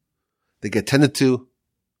 They get tended to.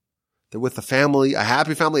 They're with a family, a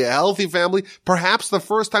happy family, a healthy family, perhaps the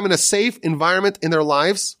first time in a safe environment in their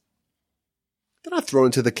lives. They're not thrown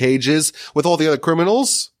into the cages with all the other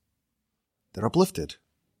criminals. They're uplifted.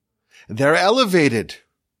 They're elevated.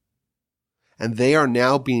 And they are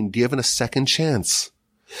now being given a second chance.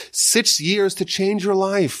 6 years to change your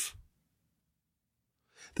life.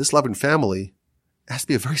 This loving family has to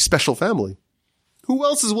be a very special family. Who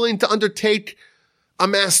else is willing to undertake a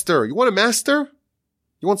master? You want a master?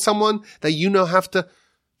 You want someone that you know have to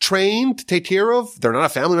train to take care of? They're not a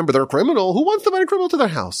family member, they're a criminal. Who wants to invite a criminal to their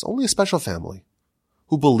house? Only a special family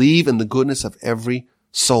who believe in the goodness of every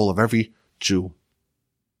soul, of every Jew.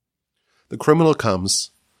 The criminal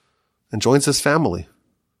comes and joins this family.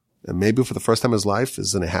 And maybe for the first time in his life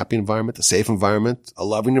is in a happy environment, a safe environment, a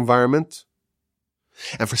loving environment.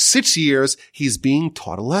 And for 6 years, he's being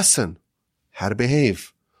taught a lesson. How to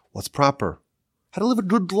behave. What's proper. How to live a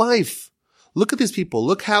good life. Look at these people.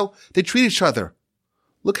 Look how they treat each other.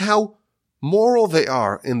 Look how moral they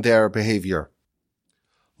are in their behavior.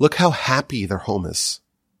 Look how happy their home is.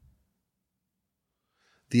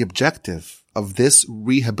 The objective of this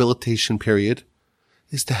rehabilitation period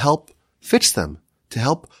is to help fix them, to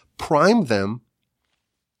help prime them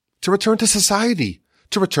to return to society,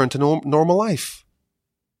 to return to normal life.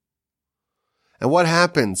 And what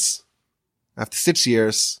happens after 6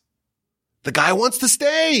 years? The guy wants to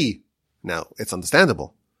stay. Now, it's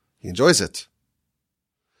understandable. He enjoys it.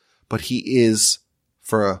 But he is,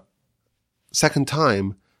 for a second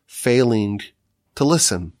time, failing to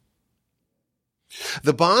listen.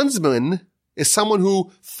 The bondsman is someone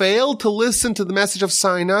who failed to listen to the message of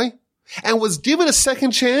Sinai and was given a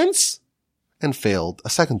second chance and failed a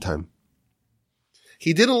second time.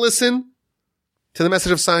 He didn't listen to the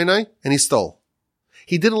message of Sinai and he stole.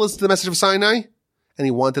 He didn't listen to the message of Sinai and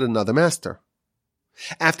he wanted another master.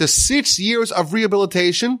 After 6 years of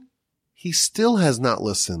rehabilitation, he still has not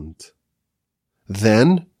listened.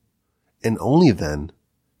 Then, and only then,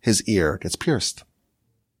 his ear gets pierced.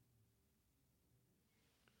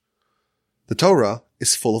 The Torah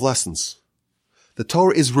is full of lessons. The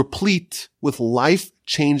Torah is replete with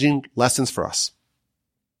life-changing lessons for us.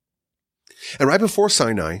 And right before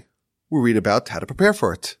Sinai, we read about how to prepare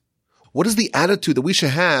for it. What is the attitude that we should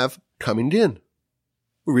have coming in?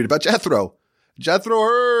 We read about Jethro. Jethro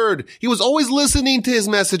heard. He was always listening to his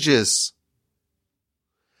messages.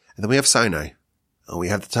 And then we have Sinai. And we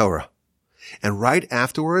have the Torah. And right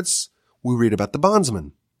afterwards, we read about the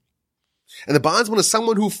bondsman. And the bondsman is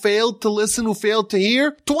someone who failed to listen, who failed to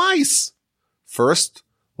hear twice. First,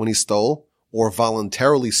 when he stole or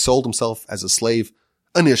voluntarily sold himself as a slave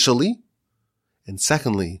initially. And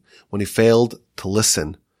secondly, when he failed to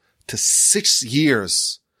listen to 6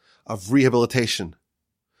 years of rehabilitation,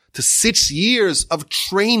 to 6 years of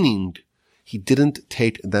training. He didn't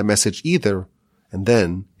take that message either. And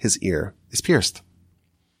then his ear is pierced.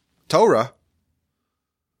 Torah,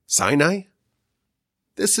 Sinai,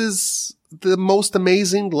 this is the most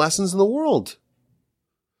amazing lessons in the world.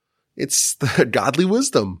 It's the godly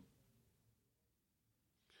wisdom.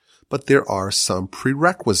 But there are some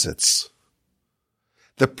prerequisites.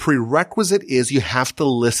 The prerequisite is you have to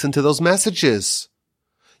listen to those messages.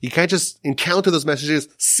 You can't just encounter those messages,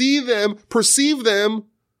 see them, perceive them,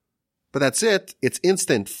 but that's it. It's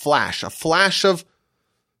instant flash, a flash of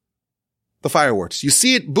the fireworks. You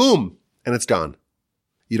see it, boom, and it's gone.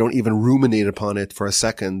 You don't even ruminate upon it for a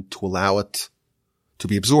second to allow it to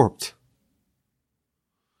be absorbed.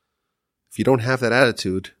 If you don't have that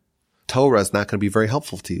attitude, Torah is not going to be very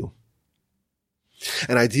helpful to you.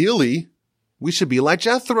 And ideally, we should be like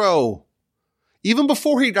Jethro. Even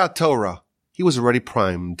before he got Torah, he was already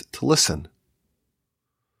primed to listen.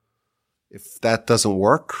 If that doesn't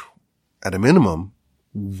work, at a minimum,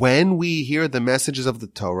 when we hear the messages of the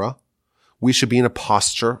Torah, we should be in a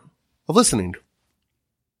posture of listening.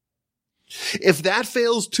 If that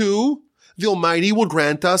fails too, the Almighty will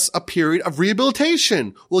grant us a period of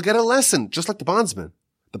rehabilitation. We'll get a lesson, just like the bondsman.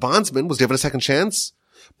 The bondsman was given a second chance,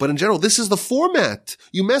 but in general, this is the format.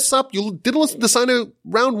 You mess up, you didn't listen to Sinai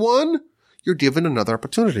round 1, you're given another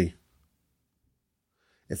opportunity.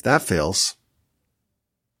 If that fails,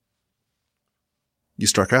 you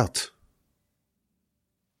struck out.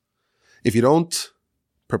 If you don't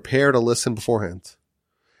prepare to listen beforehand,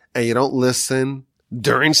 and you don't listen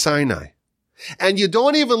during Sinai, and you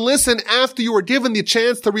don't even listen after you were given the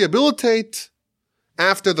chance to rehabilitate,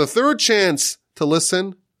 after the third chance to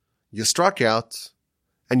listen, you struck out,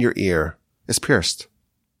 and your ear is pierced.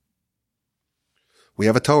 We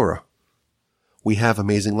have a Torah. We have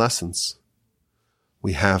amazing lessons.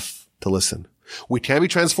 We have to listen. We can be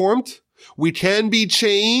transformed. We can be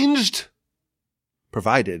changed,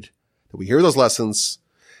 provided that we hear those lessons,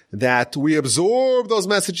 that we absorb those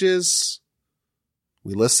messages.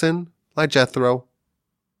 We listen like Jethro.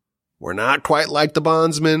 We're not quite like the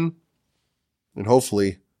bondsman. And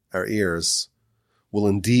hopefully our ears will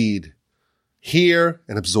indeed hear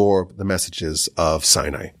and absorb the messages of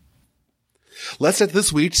Sinai. Let's get to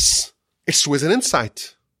this week's exquisite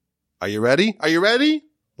insight. Are you ready? Are you ready?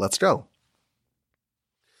 Let's go.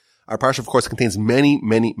 Our parsha, of course, contains many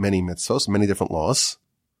mitzvos, many different laws.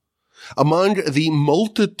 Among the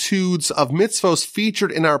multitudes of mitzvos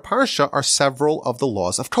featured in our parsha are several of the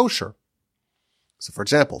laws of kosher. So, for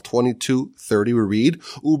example, 22:30 we read,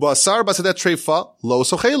 "Ubasar basadet treifa lo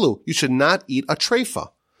sochelu." You should not eat a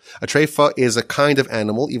treifa. A treifa is a kind of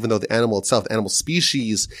animal, even though the animal itself, the animal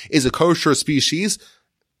species, is a kosher species.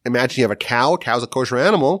 Imagine you have a cow. A cow's a kosher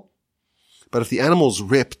animal. But if the animal's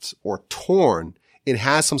ripped or torn, it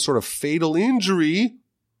has some sort of fatal injury,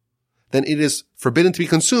 then it is forbidden to be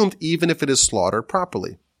consumed, even if it is slaughtered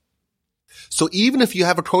properly. So even if you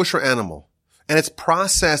have a kosher animal, and it's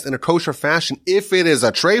processed in a kosher fashion, if it is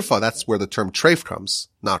a treifa, that's where the term treif comes,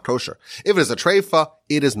 not kosher. If it is a treifa,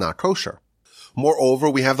 it is not kosher. Moreover,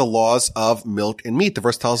 we have the laws of milk and meat. The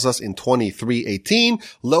verse tells us in 23:18,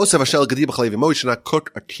 "Lo sevashel gedi b'chalev imo," you should not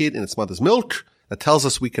cook a kid in its mother's milk. That tells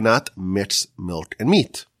us we cannot mix milk and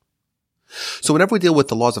meat. So whenever we deal with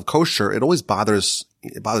the laws of kosher, it always bothers us,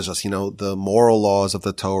 the moral laws of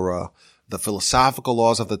the Torah, the philosophical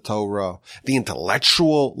laws of the Torah, the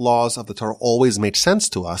intellectual laws of the Torah always make sense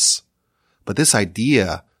to us. But this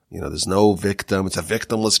idea, there's no victim, it's a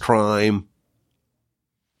victimless crime.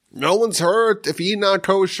 No one's hurt if you eat not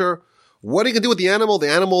kosher. What are you going to do with the animal?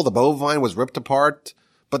 The bovine was ripped apart,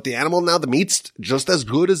 but the animal now, the meat's just as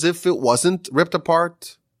good as if it wasn't ripped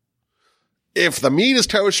apart. If the meat is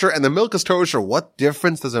kosher and the milk is kosher, what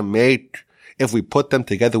difference does it make if we put them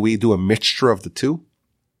together? We do a mixture of the two.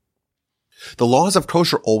 The laws of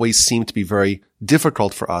kosher always seem to be very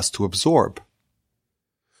difficult for us to absorb.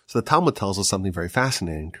 So the Talmud tells us something very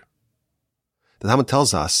fascinating. The Talmud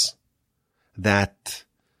tells us that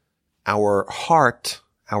our heart,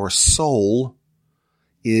 our soul,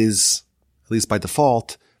 is, at least by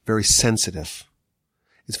default, very sensitive.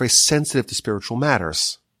 It's very sensitive to spiritual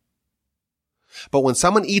matters. But when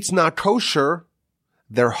someone eats not kosher,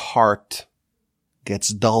 their heart gets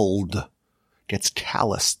dulled, gets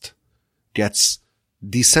calloused, gets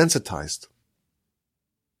desensitized.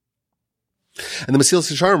 And the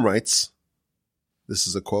Mesilas Yesharim writes, this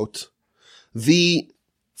is a quote, "The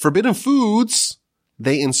forbidden foods,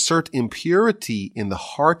 they insert impurity in the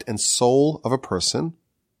heart and soul of a person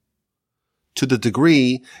to the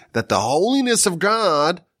degree that the holiness of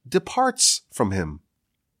God departs from him."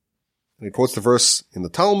 And he quotes the verse in the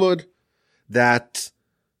Talmud that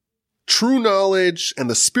true knowledge and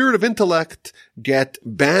the spirit of intellect get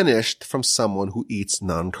banished from someone who eats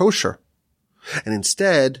non-kosher. And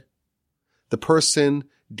instead, the person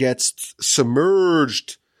gets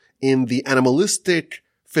submerged in the animalistic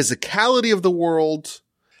physicality of the world,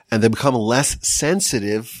 and they become less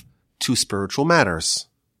sensitive to spiritual matters.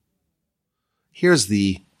 Here's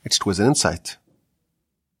the exquisite insight.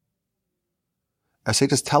 Our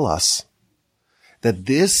sages tell us that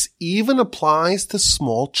this even applies to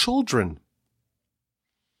small children.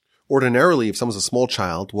 Ordinarily, if someone's a small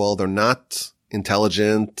child, well, they're not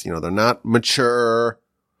intelligent, they're not mature.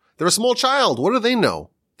 They're a small child. What do they know?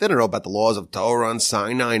 They don't know about the laws of Torah and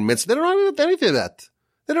Sinai and mitzvah. They don't know anything of that.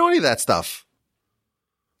 They don't know any of that stuff.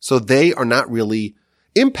 So they are not really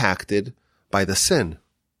impacted by the sin.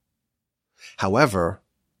 However,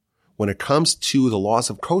 when it comes to the laws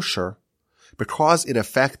of kosher, because it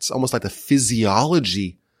affects almost like the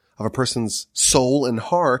physiology of a person's soul and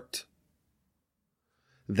heart,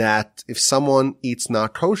 that if someone eats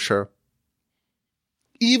not kosher,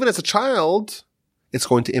 even as a child, it's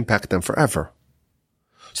going to impact them forever.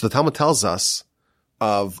 So the Talmud tells us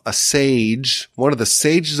of a sage, one of the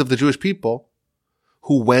sages of the Jewish people,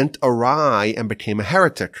 who went awry and became a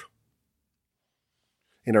heretic.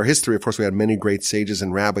 In our history, of course, we had many great sages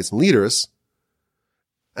and rabbis and leaders.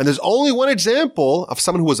 And there's only one example of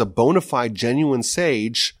someone who was a bona fide, genuine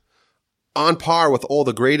sage, on par with all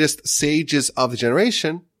the greatest sages of the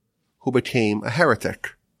generation, who became a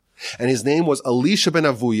heretic. And his name was Elisha ben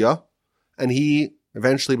Avuya, and he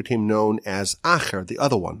eventually became known as Acher, the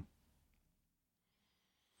other one.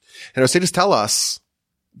 And our sages tell us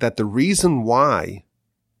that the reason why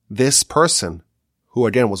this person, who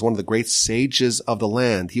again was one of the great sages of the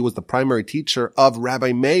land, he was the primary teacher of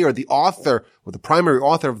Rabbi Meir, the author, or the primary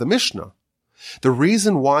author of the Mishnah. The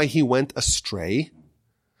reason why he went astray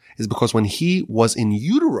is because when he was in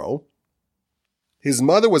utero, his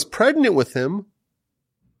mother was pregnant with him,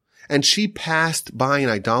 and she passed by an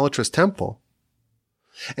idolatrous temple,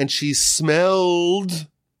 and she smelled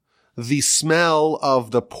the smell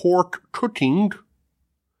of the pork cooking,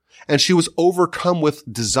 and she was overcome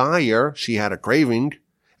with desire. She had a craving,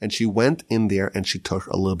 and she went in there and she took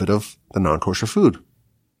a little bit of the non-kosher food.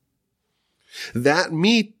 That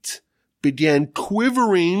meat began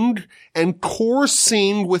quivering and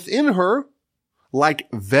coursing within her like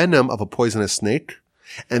venom of a poisonous snake.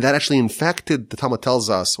 And that actually infected, the Talmud tells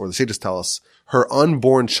us, or the sages tell us, her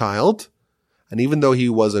unborn child. And even though he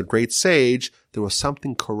was a great sage, there was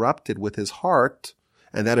something corrupted with his heart,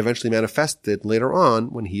 and that eventually manifested later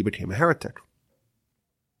on when he became a heretic.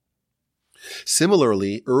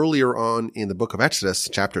 Similarly, earlier on in the book of Exodus,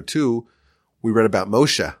 chapter 2, we read about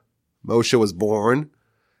Moshe. Moshe was born,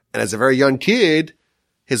 and as a very young kid,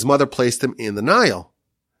 his mother placed him in the Nile,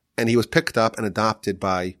 and he was picked up and adopted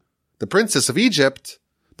by the princess of Egypt,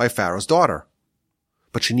 by Pharaoh's daughter.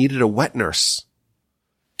 But she needed a wet nurse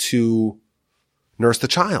to nurse the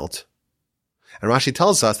child. And Rashi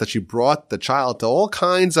tells us that she brought the child to all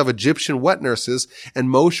kinds of Egyptian wet nurses, and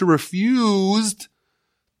Moshe refused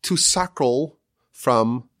to suckle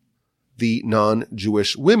from the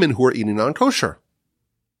non-Jewish women who were eating non-kosher.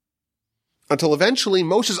 Until eventually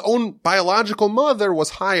Moshe's own biological mother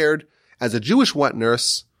was hired as a Jewish wet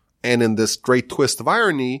nurse, and in this great twist of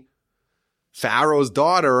irony, Pharaoh's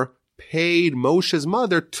daughter paid Moshe's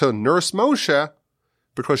mother to nurse Moshe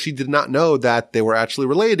because she did not know that they were actually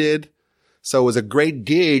related. So it was a great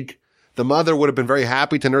gig. The mother would have been very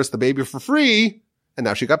happy to nurse the baby for free, and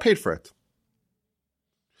now she got paid for it.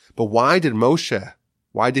 But why did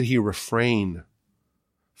he refrain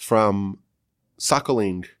from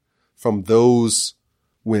suckling from those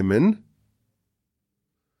women?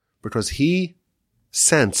 Because he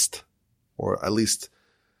sensed, or at least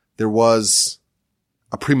there was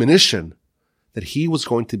a premonition, that he was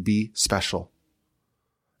going to be special.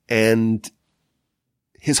 And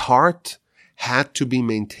his heart had to be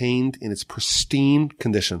maintained in its pristine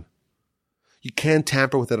condition. You can't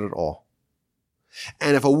tamper with it at all.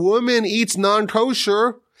 And if a woman eats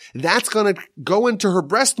non-kosher, that's going to go into her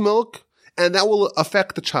breast milk, and that will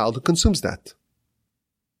affect the child who consumes that.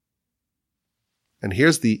 And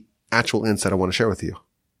here's the actual insight I want to share with you.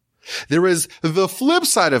 There is the flip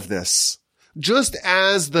side of this. Just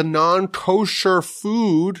as the non-kosher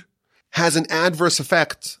food has an adverse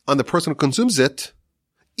effect on the person who consumes it,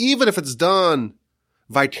 even if it's done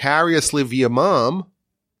vicariously via mom,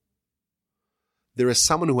 there is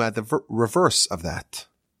someone who had the reverse of that.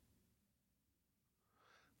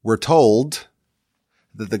 We're told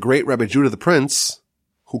that the great Rabbi Judah the Prince,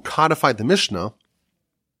 who codified the Mishnah,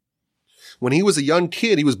 when he was a young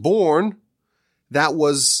kid, he was born, that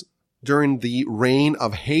was during the reign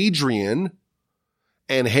of Hadrian,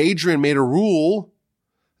 and Hadrian made a rule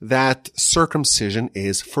that circumcision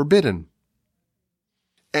is forbidden.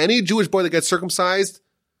 Any Jewish boy that gets circumcised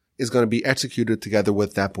is going to be executed together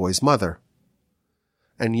with that boy's mother.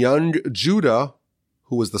 And young Judah,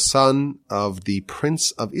 who was the son of the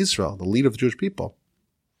Prince of Israel, the leader of the Jewish people,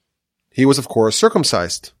 he was, of course,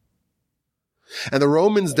 circumcised. And the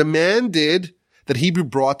Romans demanded that he be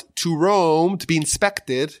brought to Rome to be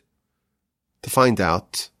inspected to find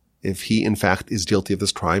out if he in fact is guilty of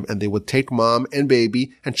this crime, and they would take mom and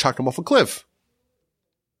baby and chuck him off a cliff.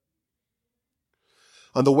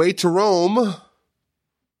 On the way to Rome,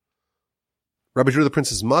 Rabbi Judah the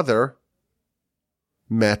Prince's mother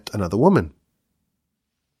met another woman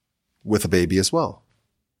with a baby as well,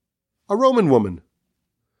 a Roman woman.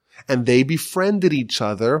 And they befriended each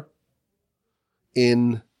other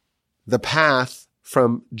in the path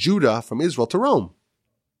from Judah, from Israel to Rome.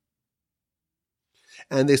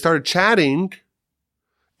 And they started chatting,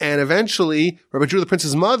 and eventually Rabbi Judah the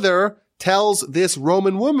Prince's mother tells this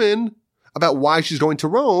Roman woman about why she's going to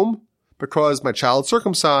Rome, because my child's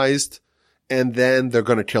circumcised, and then they're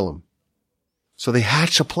going to kill him. So they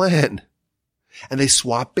hatch a plan, and they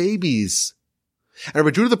swap babies. And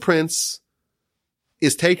Rabbi Judah the Prince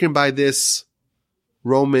is taken by this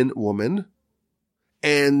Roman woman,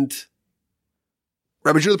 and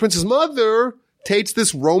Rabbi Judah the Prince's mother takes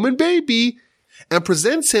this Roman baby and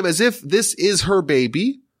presents him as if this is her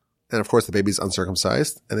baby. And of course the baby's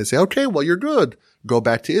uncircumcised. And they say, okay, well, you're good. Go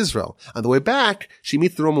back to Israel. On the way back, she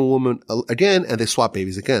meets the Roman woman again, and they swap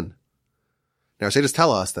babies again. Now, sages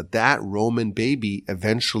tell us that that Roman baby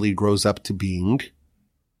eventually grows up to being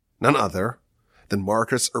none other than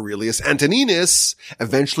Marcus Aurelius Antoninus,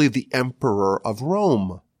 eventually the emperor of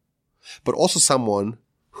Rome, but also someone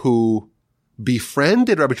who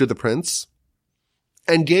befriended Rabbi Judah the Prince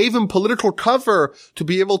and gave him political cover to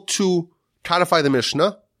be able to codify the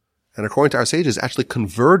Mishnah, and according to our sages, actually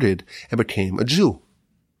converted and became a Jew.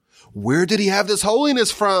 Where did he have this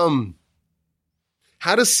holiness from?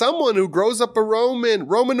 How does someone who grows up a Roman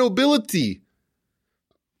nobility,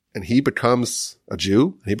 and he becomes a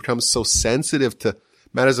Jew, and he becomes so sensitive to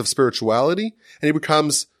matters of spirituality, and he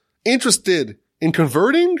becomes interested in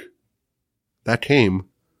converting? That came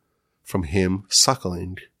from him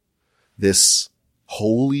suckling this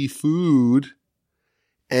holy food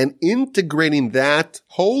and integrating that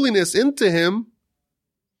holiness into him.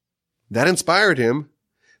 That inspired him,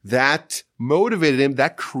 that motivated him,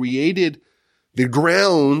 that created the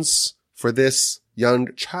grounds for this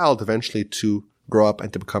young child eventually to grow up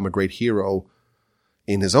and to become a great hero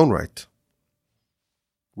in his own right.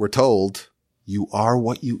 We're told, you are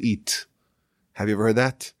what you eat. Have you ever heard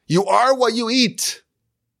that? You are what you eat.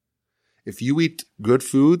 If you eat good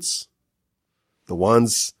foods, the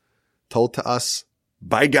ones told to us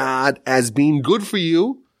by God as being good for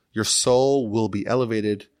you, your soul will be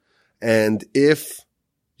elevated. And if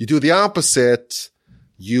you do the opposite,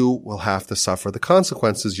 you will have to suffer the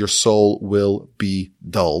consequences. Your soul will be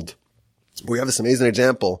dulled. We have this amazing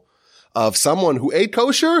example of someone who ate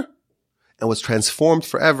kosher and was transformed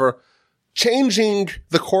forever, changing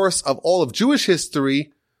the course of all of Jewish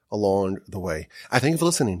history along the way. I thank you for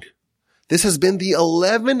listening. This has been the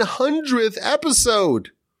 1100th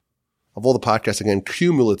episode of all the podcasts, again,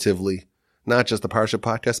 cumulatively, not just the Parsha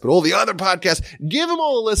podcast, but all the other podcasts. Give them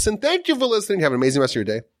all a listen. Thank you for listening. Have an amazing rest of your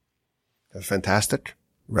day. Have a fantastic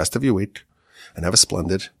rest of your week, and have a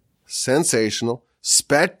splendid, sensational,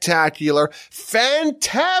 spectacular,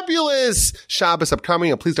 fantabulous Shabbos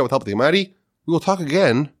upcoming. And please don't, with help of the Almighty, we will talk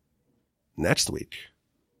again next week.